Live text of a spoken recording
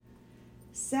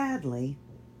sadly,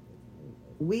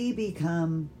 we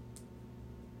become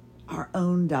our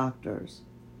own doctors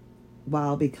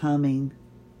while becoming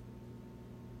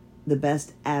the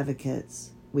best advocates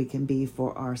we can be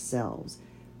for ourselves.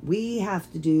 We have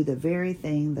to do the very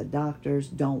thing the doctors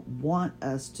don't want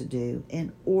us to do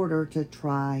in order to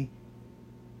try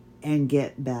and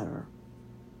get better.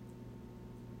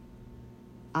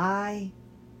 I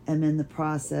am in the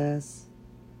process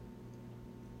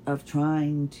of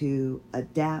trying to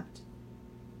adapt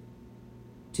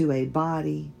to a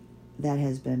body that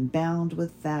has been bound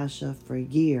with fascia for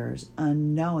years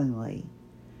unknowingly.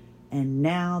 And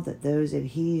now that those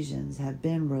adhesions have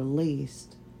been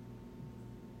released,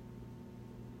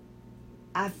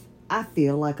 I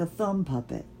feel like a thumb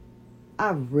puppet. I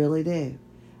really do.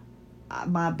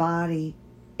 My body,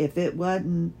 if it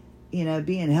wasn't,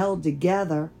 being held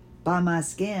together by my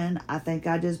skin, I think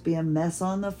I'd just be a mess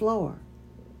on the floor.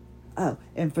 Oh,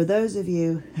 and for those of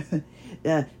you,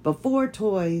 before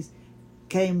toys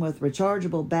came with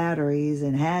rechargeable batteries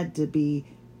and had to be,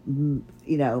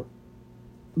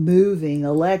 moving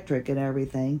electric and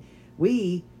everything,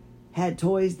 we had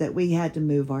toys that we had to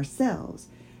move ourselves.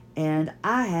 And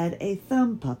I had a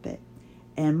thumb puppet.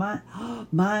 And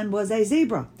mine was a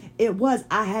zebra.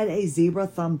 I had a zebra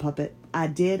thumb puppet. I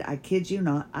kid you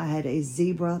not, I had a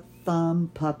zebra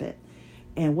thumb puppet.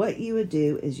 And what you would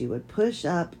do is you would push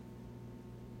up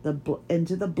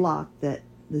into the block that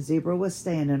the zebra was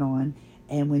standing on.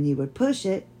 And when you would push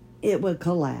it, it would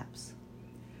collapse.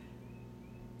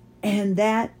 And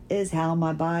that is how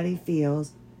my body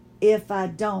feels if I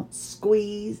don't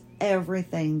squeeze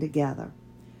everything together.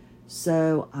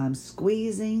 So I'm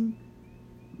squeezing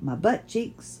my butt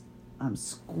cheeks. I'm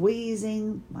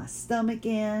squeezing my stomach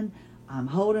in. I'm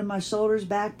holding my shoulders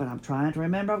back, but I'm trying to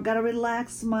remember I've got to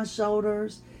relax my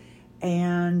shoulders.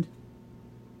 And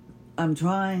I'm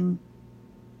trying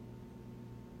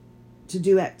to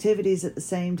do activities at the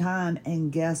same time.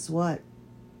 And guess what?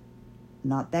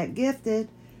 Not that gifted.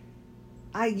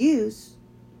 I used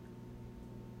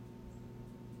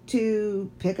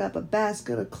to pick up a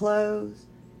basket of clothes,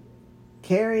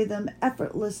 carry them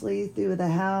effortlessly through the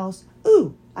house.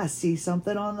 Ooh, I see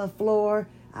something on the floor.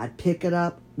 I'd pick it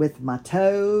up with my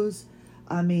toes.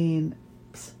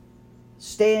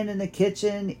 Stand in the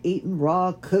kitchen, eating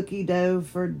raw cookie dough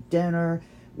for dinner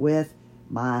with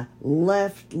my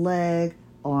left leg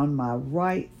on my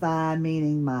right thigh,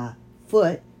 meaning my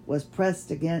foot was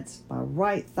pressed against my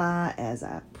right thigh as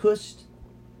I pushed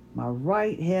my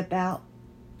right hip out,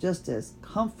 just as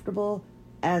comfortable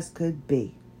as could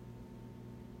be.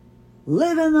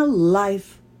 Living the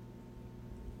life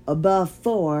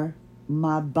before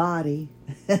my body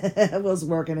was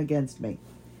working against me.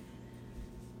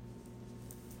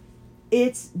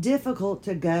 It's difficult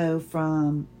to go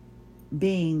from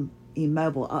being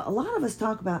immobile. A lot of us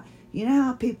talk about,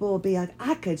 how people will be like,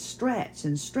 I could stretch,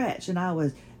 and I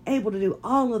was able to do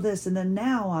all of this, and then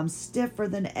now I'm stiffer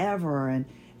than ever, and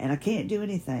I can't do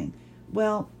anything.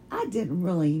 Well, I didn't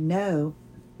really know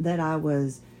that I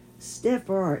was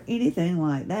stiffer or anything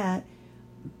like that.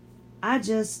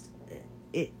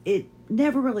 It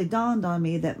never really dawned on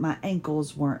me that my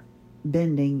ankles weren't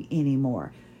bending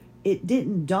anymore. It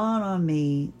didn't dawn on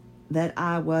me that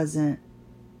I wasn't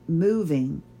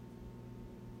moving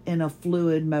in a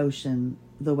fluid motion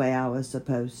the way I was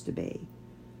supposed to be.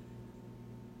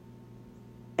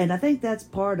 And I think that's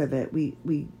part of it. We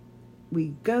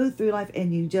go through life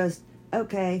and you just,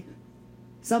 okay,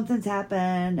 something's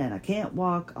happened and I can't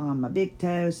walk on my big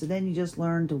toe. So then you just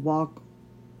learn to walk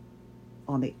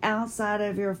on the outside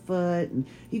of your foot, and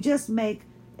you just make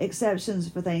exceptions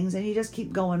for things, and you just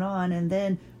keep going on. And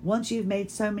then once you've made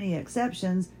so many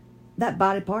exceptions, that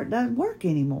body part doesn't work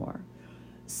anymore.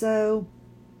 So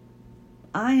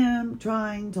I am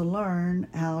trying to learn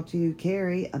how to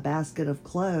carry a basket of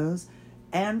clothes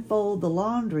and fold the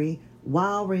laundry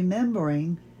while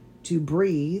remembering to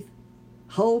breathe,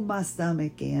 hold my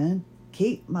stomach in,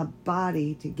 keep my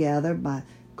body together, my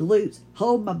glutes,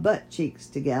 hold my butt cheeks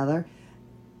together,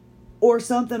 or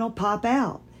something will pop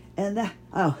out. And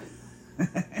I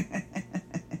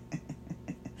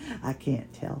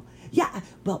can't tell. Yeah,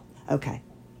 well, okay.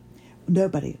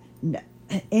 Anybody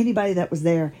that was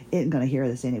there isn't going to hear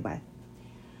this anyway.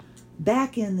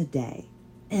 Back in the day,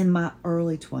 in my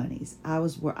early 20s,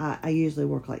 I usually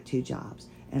work like 2 jobs.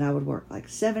 And I would work like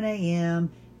 7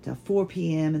 a.m. to 4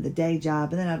 p.m. in the day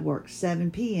job. And then I'd work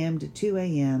 7 p.m. to 2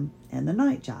 a.m. in the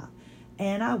night job.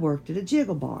 And I worked at a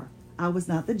jiggle bar. I was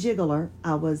not the jiggler.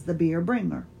 I was the beer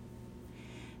bringer.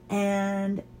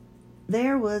 And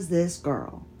there was this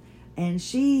girl. And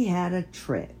she had a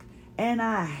trick. And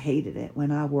I hated it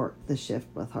when I worked the shift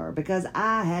with her because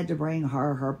I had to bring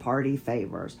her party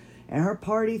favors. And her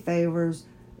party favors,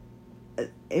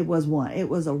 it was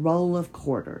a roll of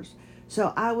quarters.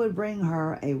 So I would bring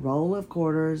her a roll of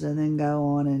quarters and then go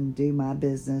on and do my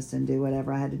business and do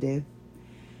whatever I had to do.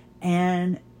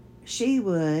 And she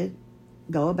would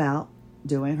go about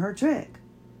doing her trick,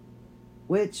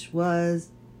 which was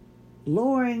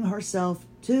lowering herself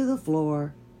to the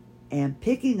floor and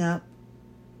picking up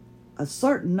a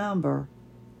certain number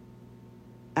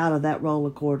out of that roll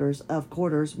of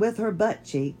quarters with her butt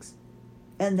cheeks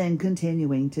and then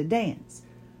continuing to dance.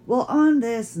 Well, on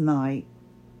this night,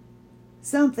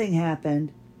 something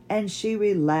happened and she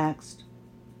relaxed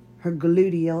her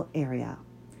gluteal area.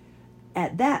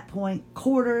 At that point,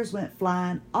 quarters went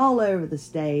flying all over the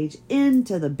stage,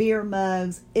 into the beer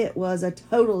mugs. It was a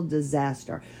total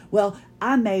disaster. Well,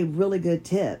 I made really good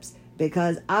tips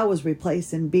because I was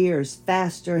replacing beers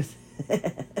faster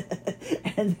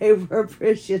and they were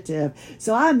appreciative.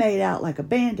 So I made out like a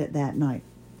bandit that night.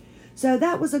 So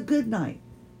that was a good night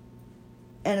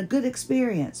and a good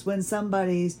experience when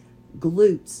somebody's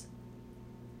glutes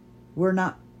were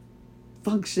not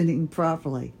functioning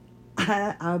properly.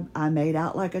 I made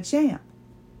out like a champ.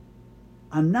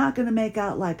 I'm not going to make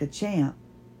out like a champ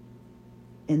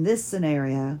in this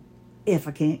scenario if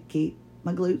I can't keep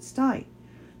my glutes tight.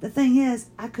 The thing is,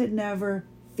 I could never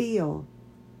feel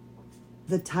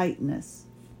the tightness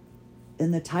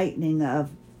and the tightening of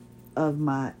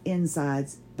my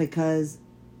insides because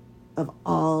of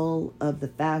all of the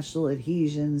fascial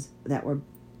adhesions that were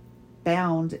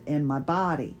bound in my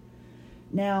body.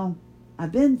 Now,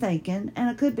 I've been thinking, and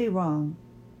I could be wrong,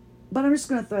 but I'm just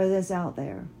going to throw this out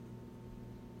there.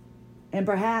 And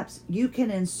perhaps you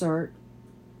can insert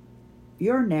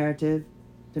your narrative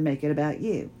to make it about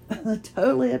you.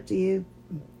 Totally up to you.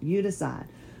 You decide.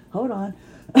 Hold on.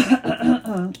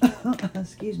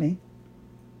 Excuse me.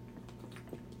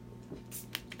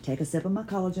 Take a sip of my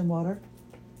collagen water.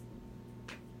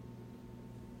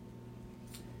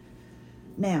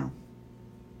 Now,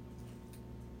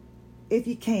 if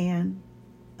you can,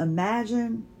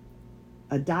 imagine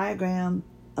a diagram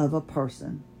of a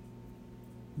person,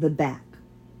 the back.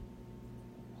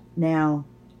 Now,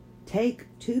 take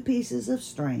 2 pieces of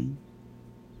string,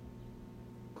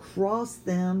 cross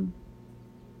them,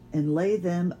 and lay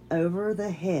them over the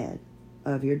head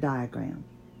of your diagram.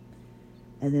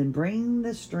 And then bring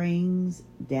the strings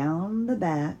down the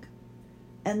back,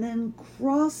 and then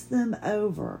cross them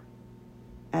over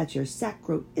at your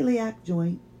sacroiliac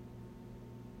joint,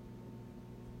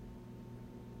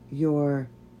 your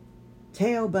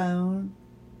tailbone,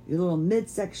 your little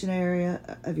midsection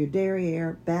area of your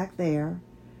derriere back there,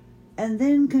 and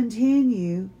then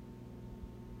continue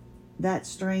that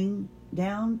string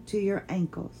down to your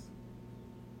ankles.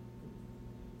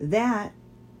 That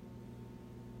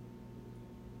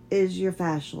is your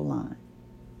fascial line,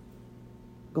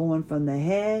 going from the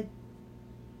head,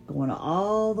 going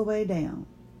all the way down.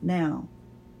 Now,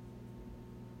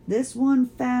 this one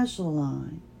fascial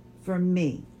line for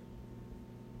me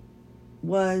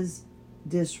was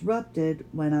disrupted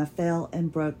when I fell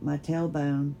and broke my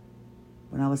tailbone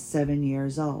when I was 7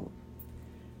 years old.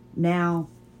 Now,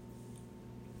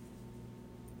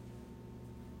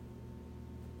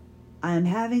 I am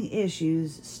having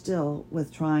issues still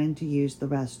with trying to use the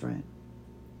restroom.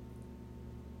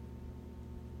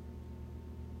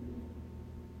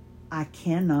 I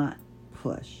cannot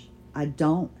push. I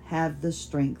don't have the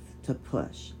strength to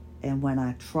push. And when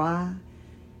I try,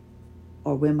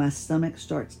 or when my stomach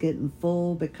starts getting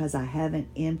full because I haven't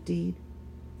emptied,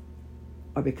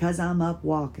 or because I'm up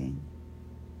walking,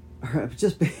 or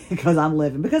just because I'm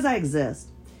living, because I exist,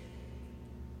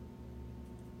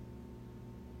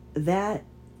 that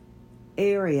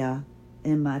area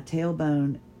in my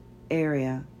tailbone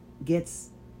area gets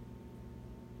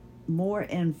more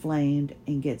inflamed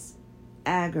and gets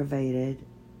aggravated,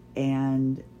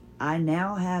 and I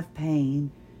now have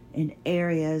pain in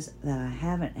areas that I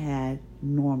haven't had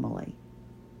normally.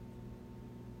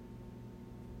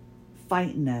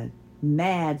 Fighting a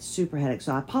mad super headache.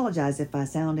 So I apologize if I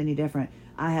sound any different.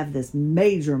 I have this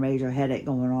major headache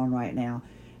going on right now,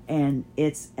 and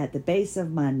it's at the base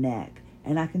of my neck,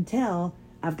 and I can tell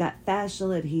I've got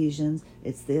fascial adhesions.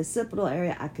 It's the occipital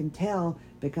area. I can tell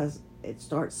because it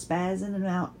starts spazzing and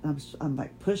out. I'm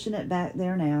like pushing it back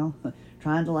there now,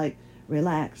 trying to like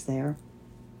relax there,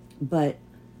 but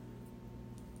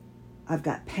I've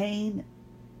got pain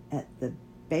at the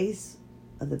base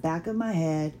of the back of my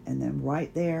head, and then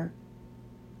right there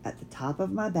at the top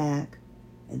of my back,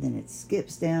 and then it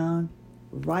skips down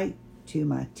right to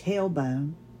my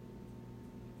tailbone,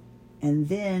 And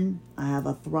then I have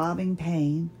a throbbing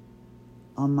pain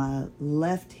on my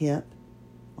left hip,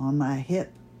 on my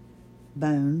hip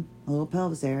bone, a little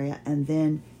pelvis area, and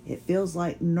then it feels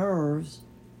like nerves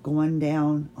going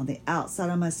down on the outside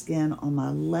of my skin on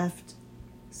my left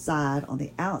side, on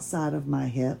the outside of my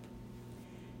hip.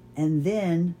 And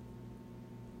then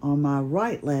on my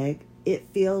right leg, it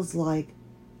feels like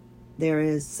there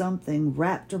is something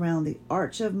wrapped around the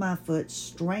arch of my foot,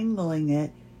 strangling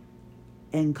it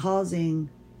and causing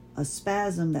a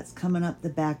spasm that's coming up the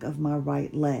back of my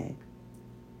right leg.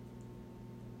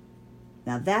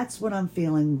 Now that's what I'm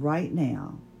feeling right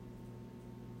now.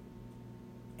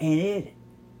 And it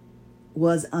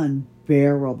was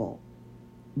unbearable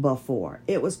before.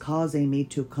 It was causing me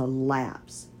to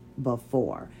collapse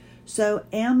before. So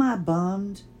am I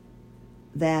bummed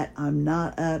that I'm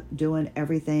not up doing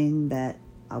everything that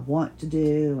I want to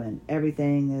do and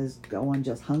everything is going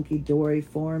just hunky-dory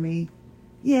for me?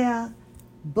 Yeah,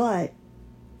 but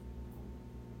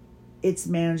it's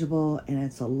manageable and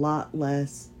it's a lot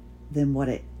less than what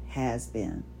it has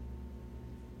been.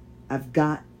 I've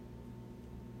got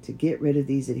to get rid of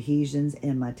these adhesions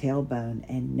in my tailbone,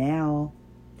 and now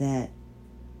that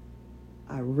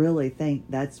I really think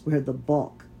that's where the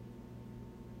bulk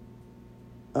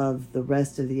of the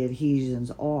rest of the adhesions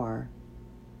are,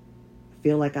 I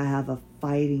feel like I have a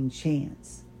fighting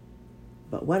chance.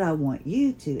 But what I want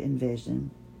you to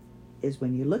envision is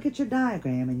when you look at your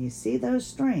diagram and you see those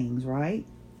strings, right?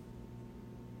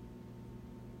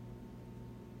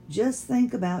 Just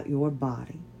think about your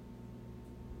body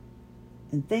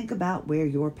and think about where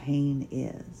your pain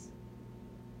is.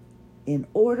 In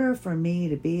order for me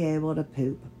to be able to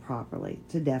poop properly,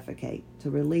 to defecate,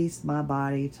 to release my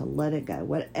body, to let it go,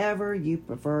 whatever you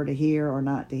prefer to hear or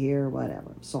not to hear,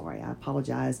 whatever. Sorry, I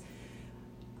apologize.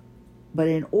 But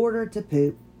in order to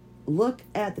poop, look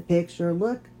at the picture,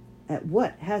 look at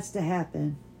what has to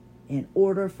happen in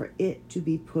order for it to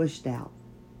be pushed out.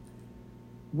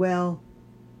 Well,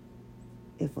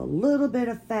 if a little bit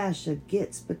of fascia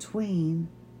gets between,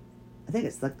 I think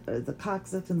it's the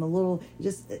coccyx and the little,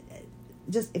 just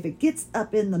if it gets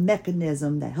up in the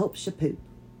mechanism that helps you poop.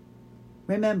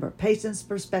 Remember, patient's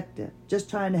perspective, just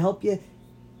trying to help you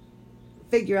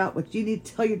figure out what you need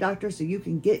to tell your doctor so you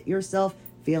can get yourself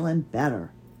feeling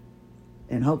better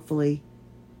and hopefully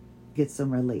get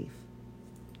some relief.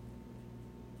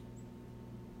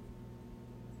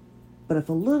 But if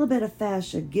a little bit of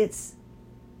fascia gets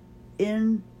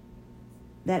in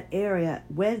that area,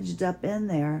 wedged up in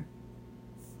there,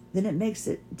 then it makes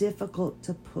it difficult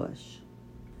to push.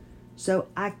 So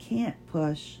I can't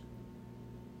push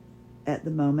at the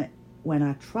moment. When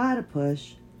I try to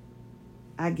push,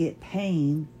 I get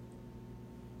pain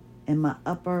in my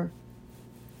upper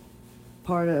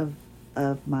part of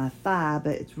my thigh,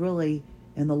 but it's really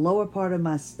in the lower part of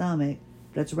my stomach,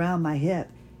 but it's around my hip.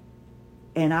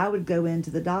 And I would go into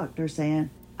the doctor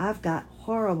saying, I've got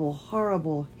horrible,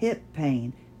 horrible hip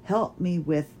pain. Help me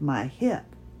with my hip.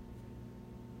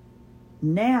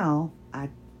 Now, I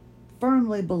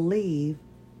firmly believe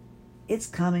it's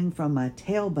coming from my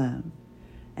tailbone.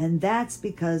 And that's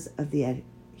because of the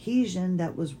adhesion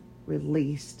that was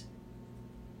released,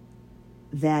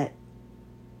 that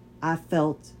I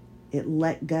felt it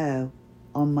let go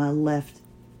on my left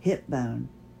hip bone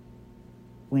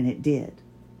when it did.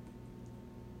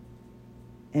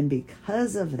 And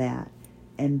because of that,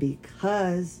 and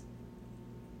because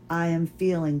I am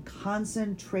feeling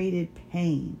concentrated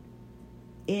pain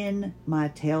in my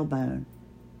tailbone,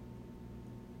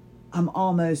 I'm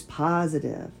almost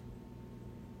positive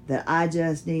that I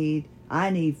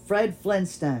need Fred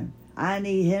Flintstone. I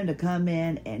need him to come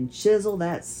in and chisel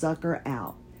that sucker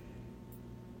out.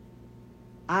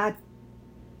 I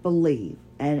believe,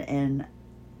 and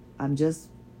I'm just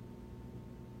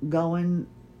going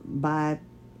by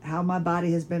how my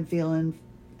body has been feeling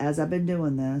as I've been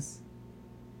doing this.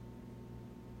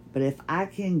 But if I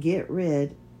can get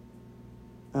rid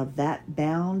of that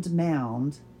bound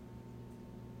mound,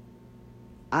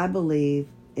 I believe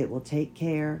it will take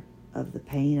care of the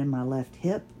pain in my left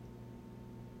hip,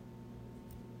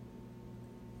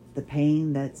 the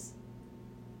pain that's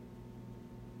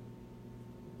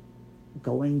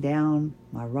going down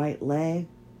my right leg,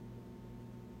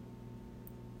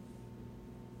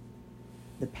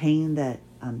 the pain that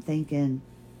I'm thinking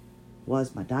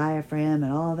was my diaphragm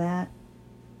and all that.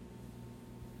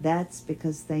 That's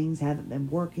because things haven't been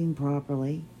working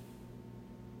properly,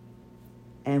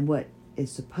 and what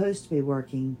is supposed to be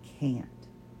working can't.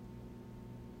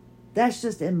 That's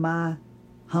just in my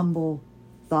humble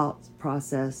thought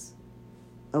process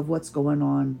of what's going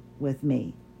on with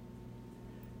me.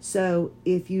 So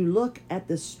if you look at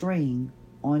the string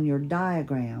on your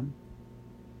diagram,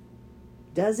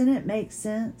 doesn't it make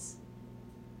sense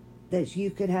that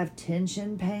you could have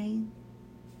tension pain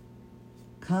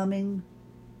coming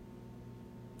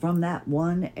from that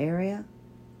one area?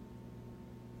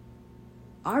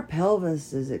 Our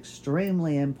pelvis is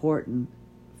extremely important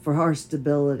for our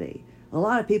stability. A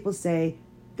lot of people say,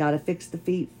 got to fix the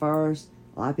feet first.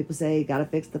 A lot of people say, got to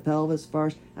fix the pelvis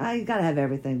first. You got to have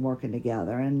everything working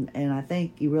together. And I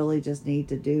think you really just need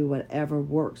to do whatever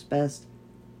works best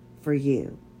for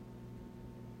you.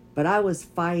 But I was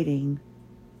fighting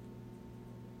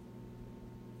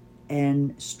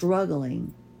and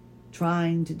struggling,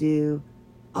 trying to do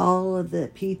all of the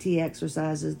PT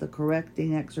exercises, the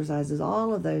correcting exercises,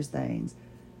 all of those things,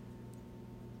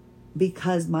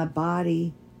 because my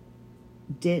body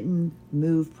didn't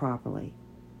move properly,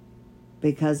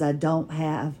 because I don't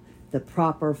have the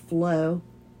proper flow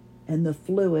and the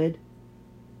fluid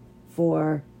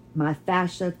for my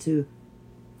fascia to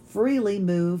freely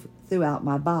move throughout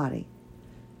my body.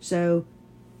 So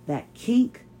that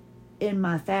kink in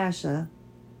my fascia,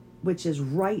 which is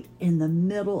right in the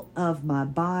middle of my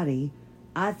body,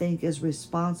 I think is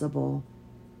responsible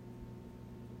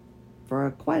for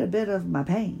quite a bit of my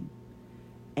pain.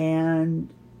 And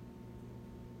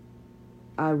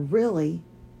I really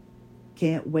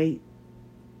can't wait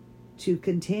to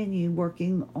continue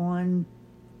working on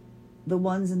the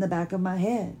ones in the back of my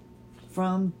head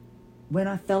from when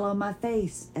I fell on my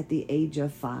face at the age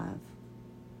of 5.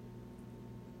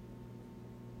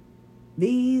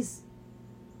 These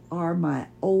are my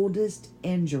oldest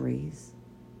injuries.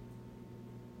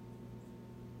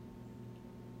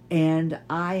 And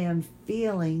I am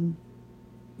feeling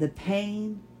the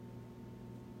pain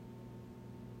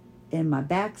in my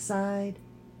backside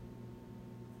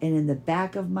and in the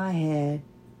back of my head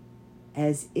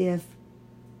as if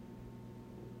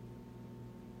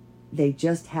they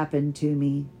just happened to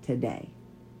me today.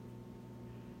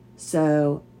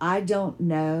 So I don't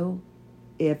know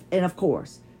if, and of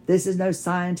course, this is no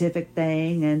scientific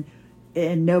thing,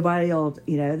 and nobody will,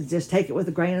 just take it with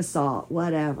a grain of salt,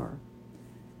 whatever.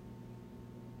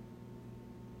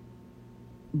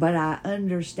 But I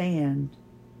understand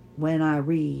when I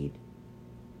read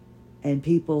and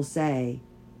people say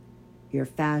your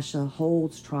fascia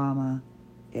holds trauma,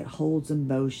 it holds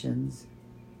emotions,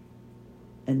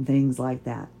 and things like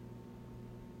that.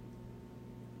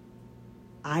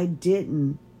 I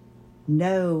didn't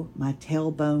know my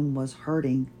tailbone was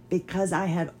hurting because I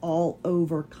had all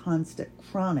over constant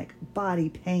chronic body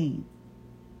pain.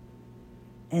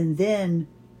 And then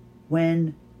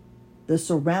when the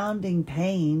surrounding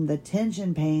pain, the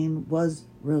tension pain, was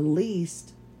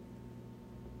released,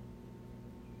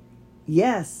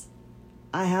 yes,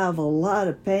 I have a lot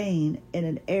of pain in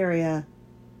an area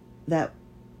that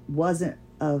wasn't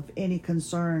of any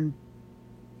concern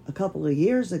a couple of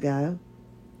years ago,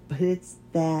 but it's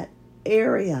that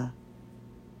area.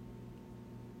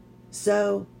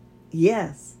 So,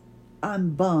 yes,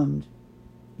 I'm bummed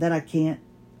that I can't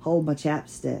hold my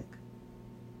chapstick,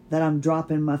 that I'm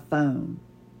dropping my phone,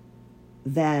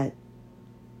 that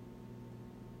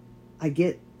I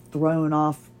get thrown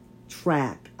off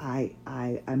track.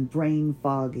 I'm brain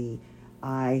foggy.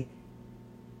 I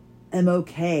am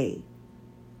okay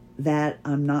that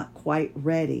I'm not quite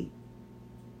ready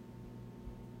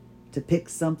to pick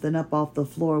something up off the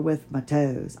floor with my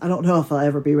toes. I don't know if I'll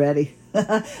ever be ready.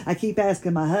 I keep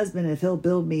asking my husband if he'll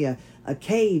build me a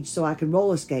cage so I can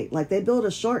roller skate. Like they build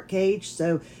a shark cage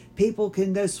so people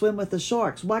can go swim with the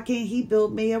sharks. Why can't he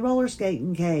build me a roller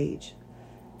skating cage?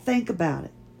 Think about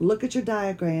it. Look at your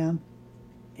diagram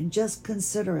and just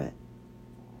consider it.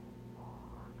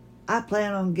 I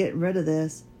plan on getting rid of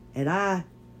this, and I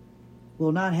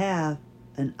will not have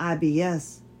an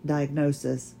IBS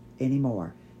diagnosis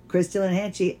anymore. Crystal and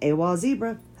Hanchy, AWOL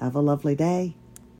Zebra. Have a lovely day.